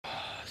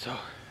So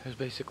there's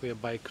basically a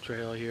bike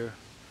trail here.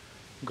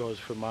 It goes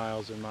for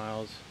miles and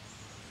miles.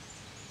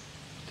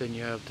 Then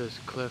you have this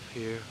cliff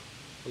here.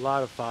 A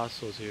lot of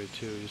fossils here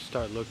too. You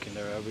start looking,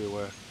 they're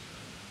everywhere.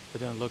 But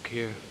then look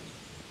here.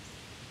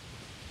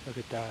 Look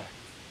at that.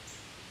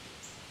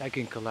 That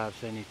can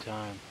collapse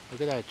anytime. Look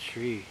at that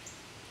tree.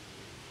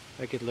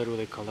 That could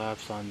literally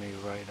collapse on me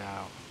right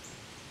now.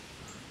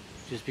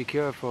 Just be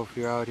careful if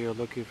you're out here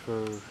looking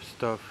for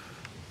stuff,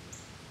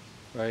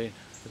 right?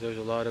 There's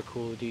a lot of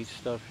cool neat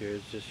stuff here.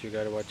 It's just you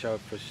gotta watch out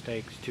for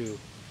snakes too.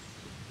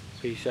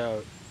 Peace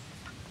out.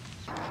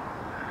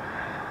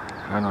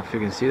 I don't know if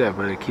you can see that,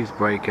 but it keeps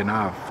breaking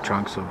off.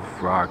 Chunks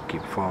of rock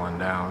keep falling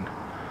down,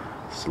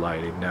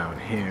 sliding down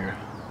here.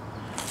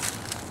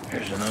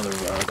 Here's another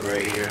rock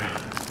right here.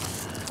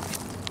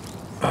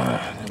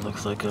 It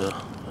looks like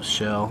a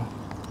shell.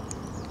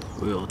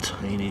 Real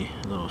tiny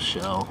little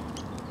shell.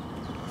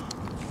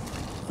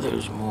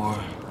 There's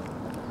more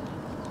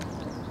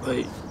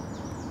right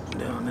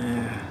down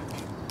there.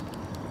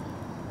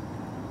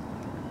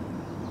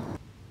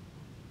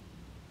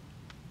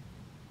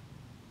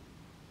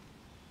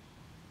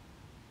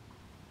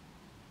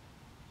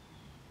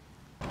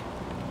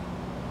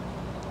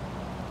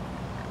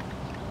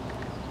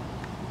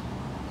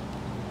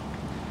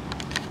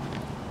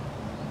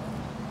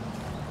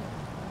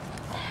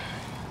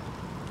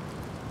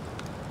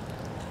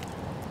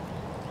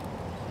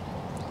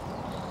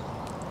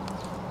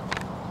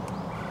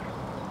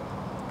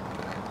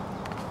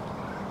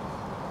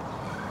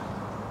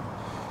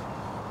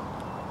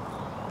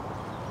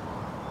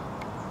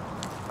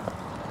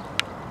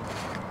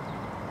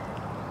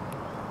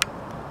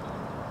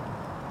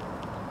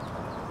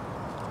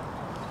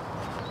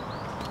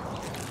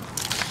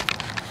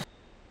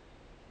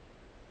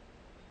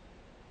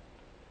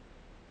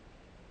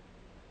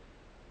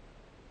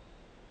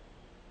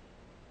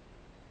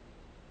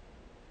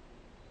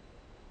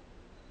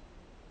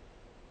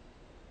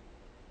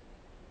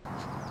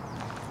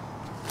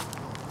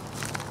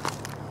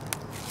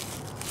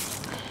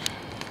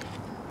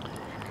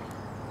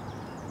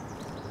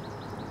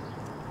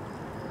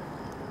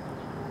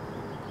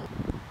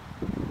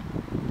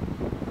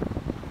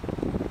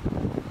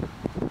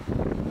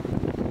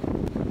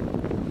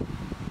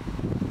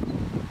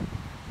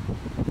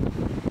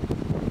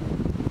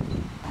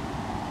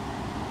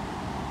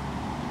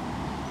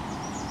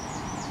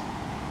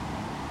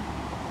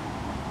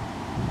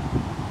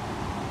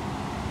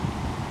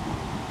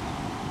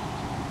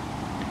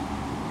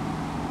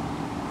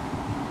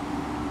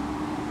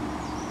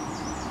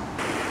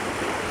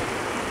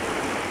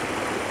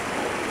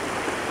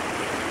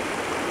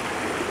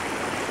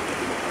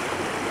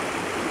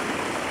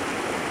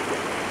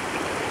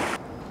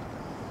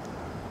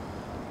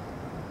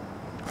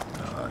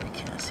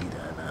 See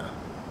that now.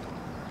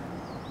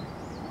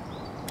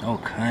 All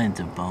kinds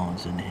of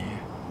bones in here.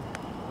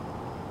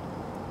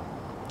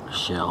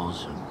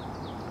 Shells.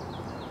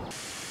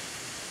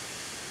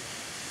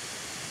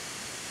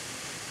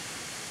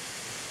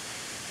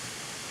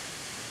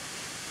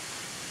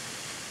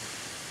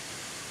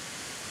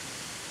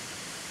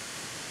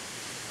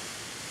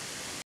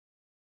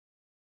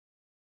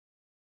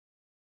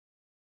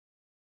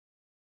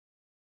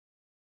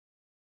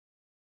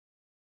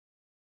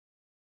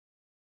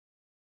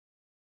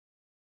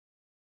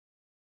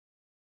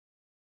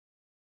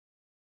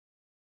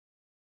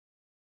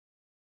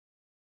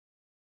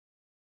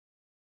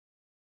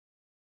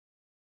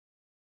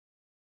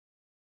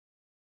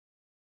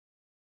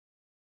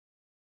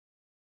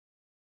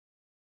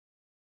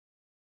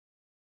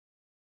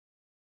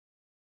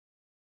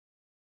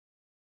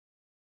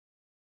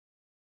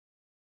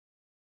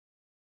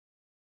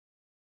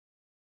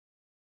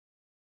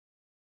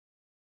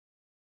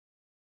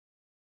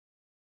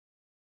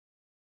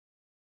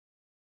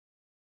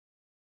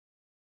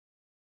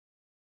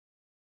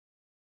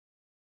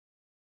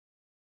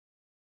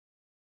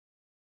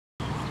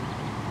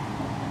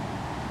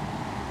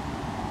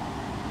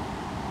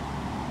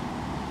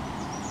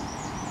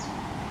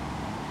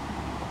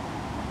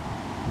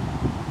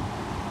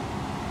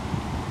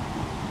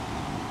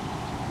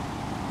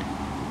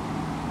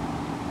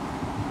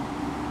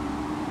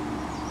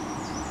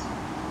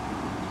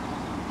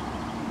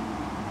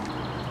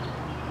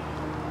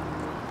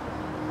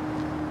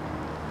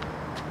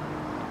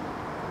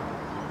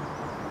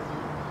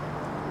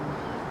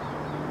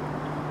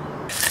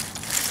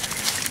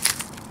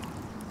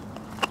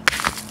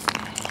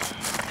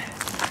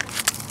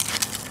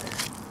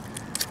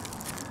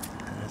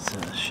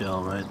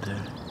 Shell right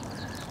there.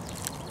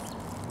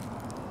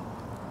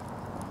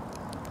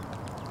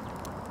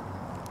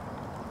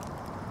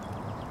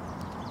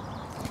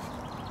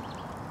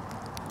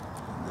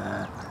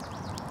 That.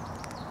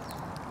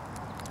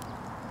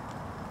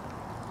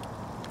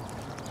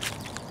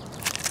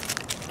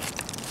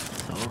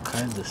 So all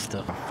kinds of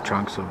stuff.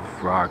 Chunks of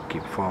rock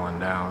keep falling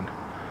down,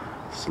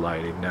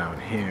 sliding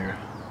down here.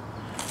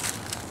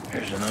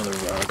 Here's another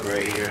rock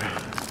right here.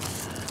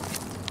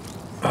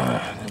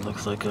 It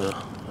looks like a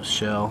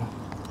shell.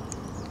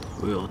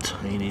 Real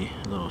tiny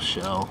little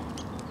shell.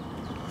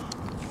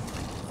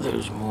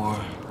 There's more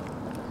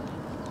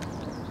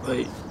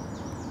right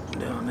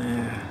down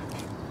there.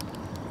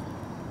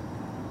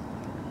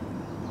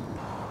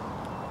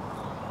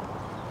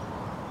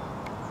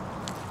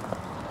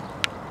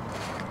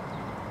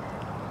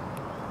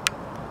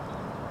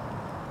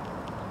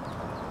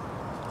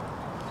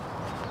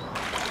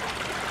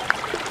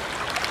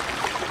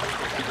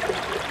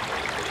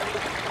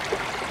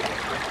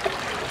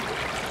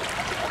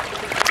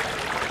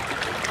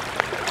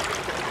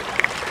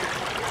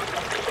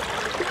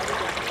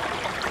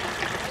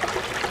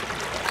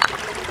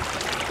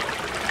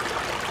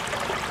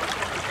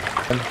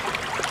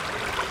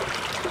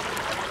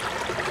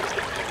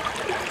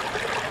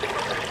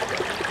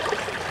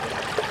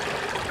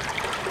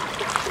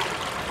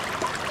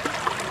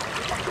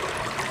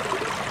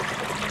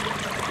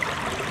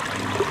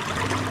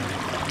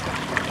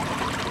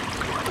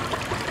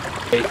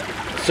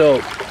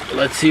 So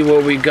let's see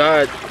what we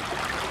got.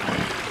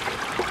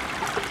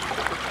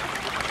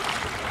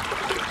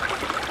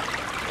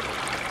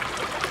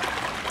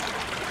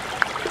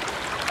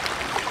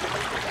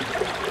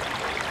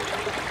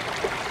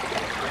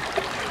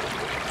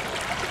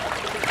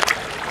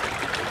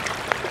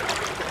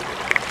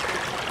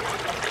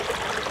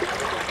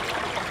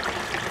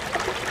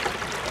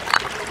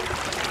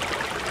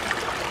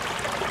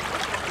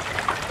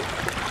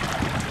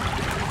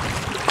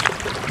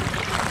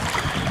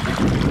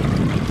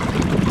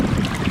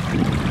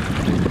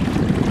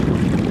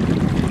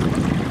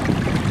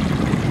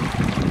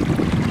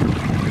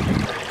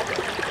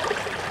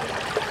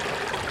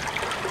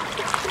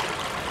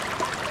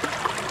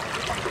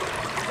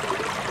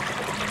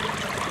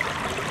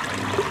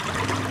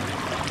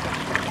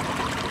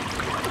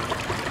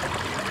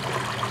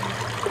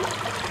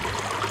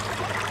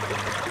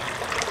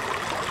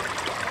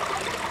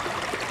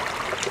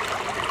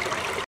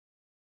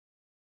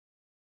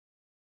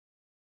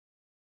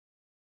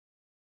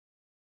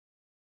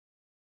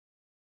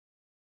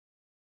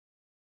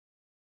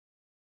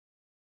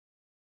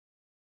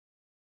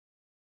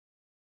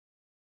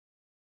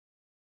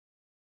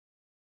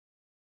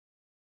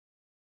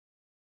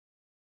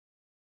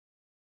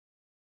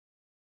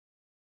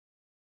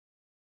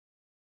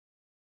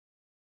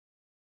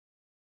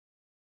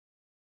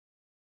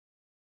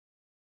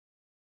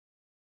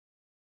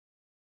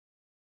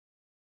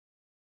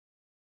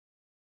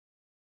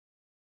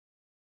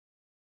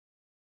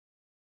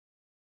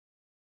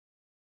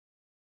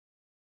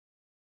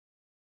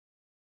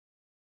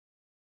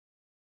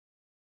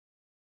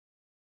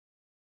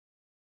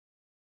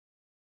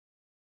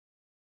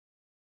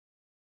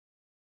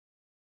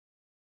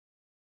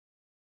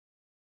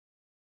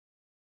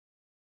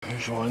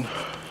 Here's one.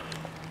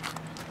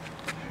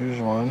 Here's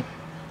one.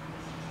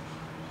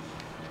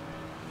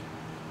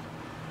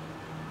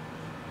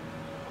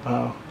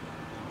 Wow.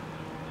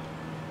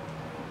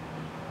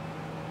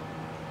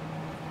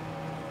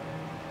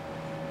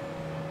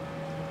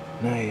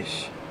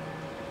 Nice.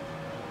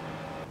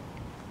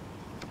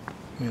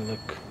 Let me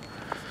look.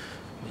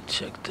 Let me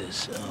check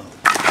this out.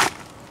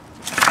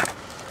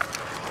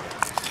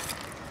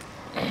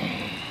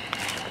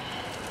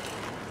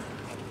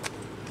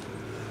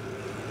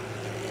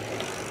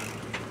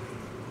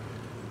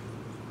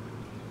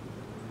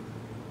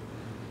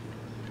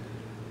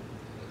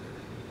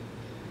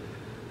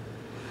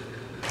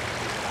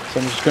 So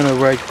I'm just gonna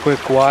right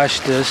quick wash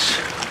this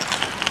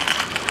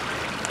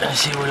and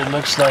see what it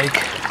looks like.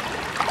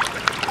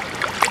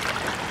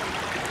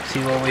 See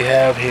what we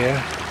have here.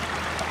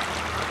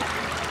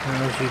 I don't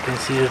know if you can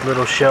see these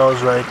little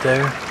shells right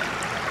there.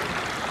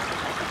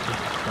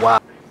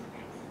 Wow.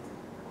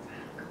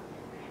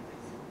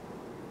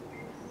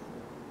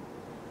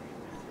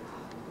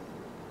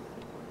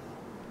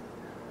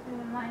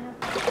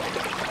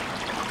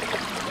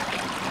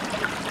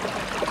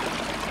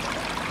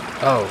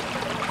 Oh.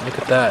 Look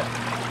at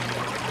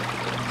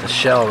that. The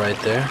shell right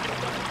there.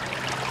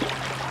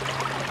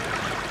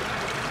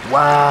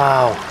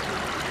 Wow.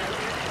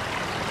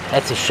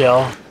 That's a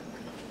shell.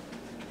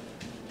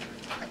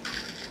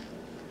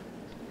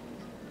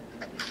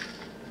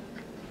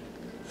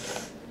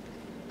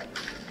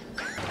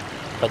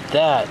 But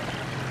that,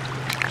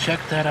 check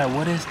that out.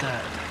 What is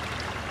that?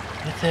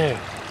 Right there.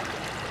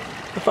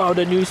 I found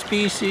a new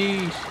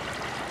species.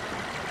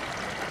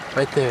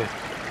 Right there.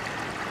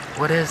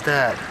 What is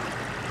that?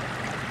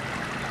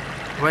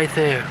 Right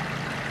there.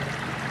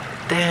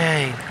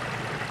 Dang.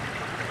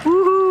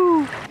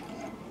 Woohoo!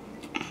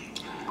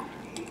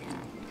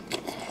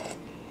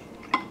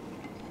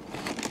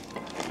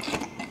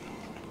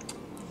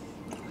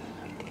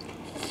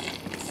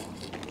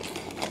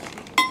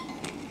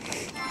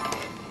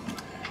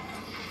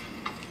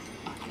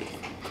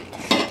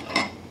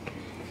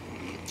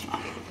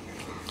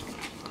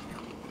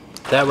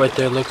 That right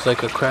there looks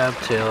like a crab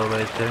tail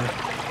right there.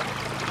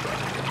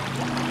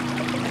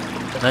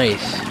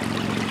 Nice.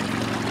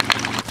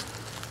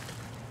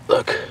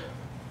 Look.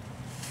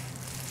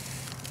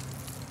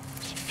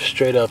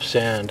 Straight up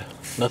sand.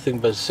 Nothing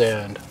but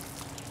sand.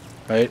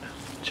 Right?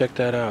 Check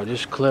that out.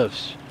 Just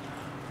cliffs.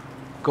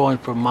 Going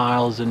for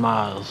miles and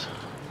miles.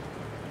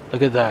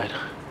 Look at that.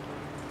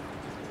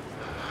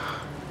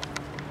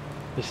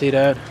 You see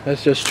that?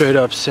 That's just straight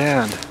up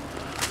sand.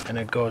 And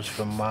it goes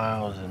for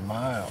miles and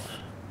miles.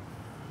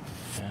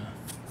 Yeah,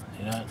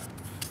 see that?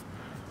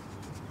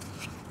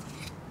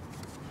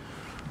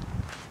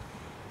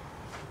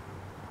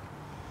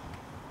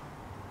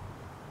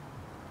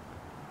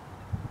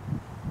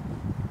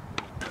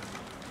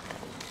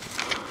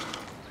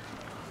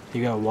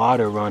 You got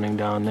water running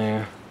down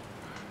there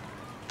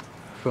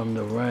from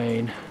the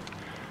rain,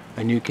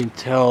 and you can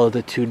tell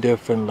the two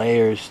different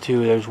layers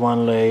too. There's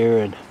one layer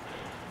and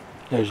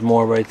there's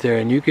more right there,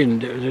 and you can,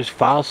 there's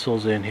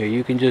fossils in here.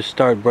 You can just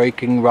start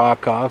breaking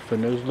rock off,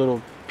 and there's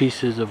little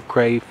pieces of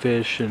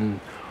crayfish and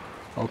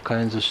all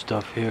kinds of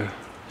stuff here.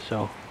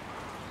 So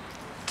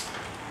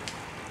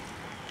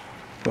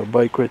a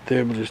bike right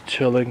there, I'm just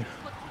chilling.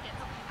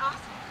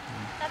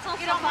 That's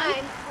also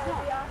mine.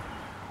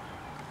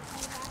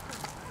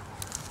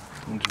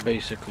 It's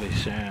basically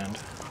sand,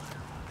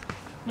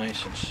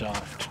 nice and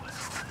soft.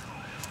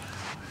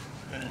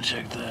 And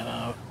check that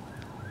out.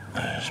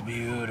 That's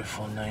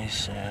beautiful,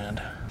 nice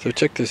sand. So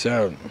check this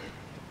out.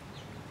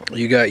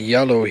 You got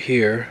yellow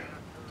here,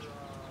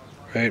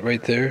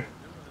 right there.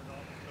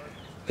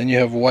 Then you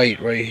have white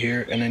right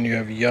here, and then you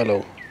have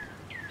yellow.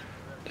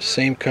 The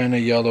same kind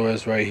of yellow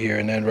as right here,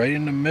 and then right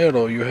in the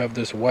middle you have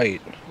this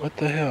white. What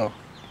the hell?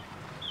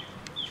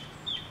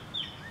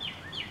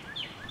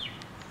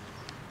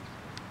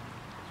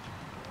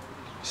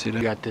 See that?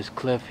 You got this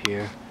cliff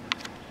here.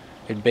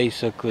 It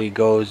basically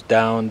goes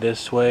down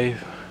this way.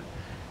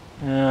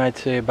 I'd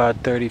say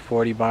about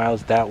 30-40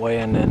 miles that way,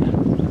 and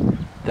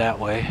then that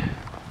way.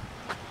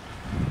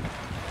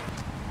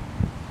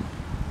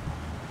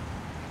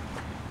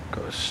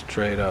 Goes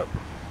straight up.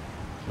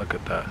 Look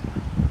at that.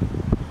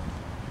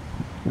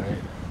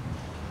 Right?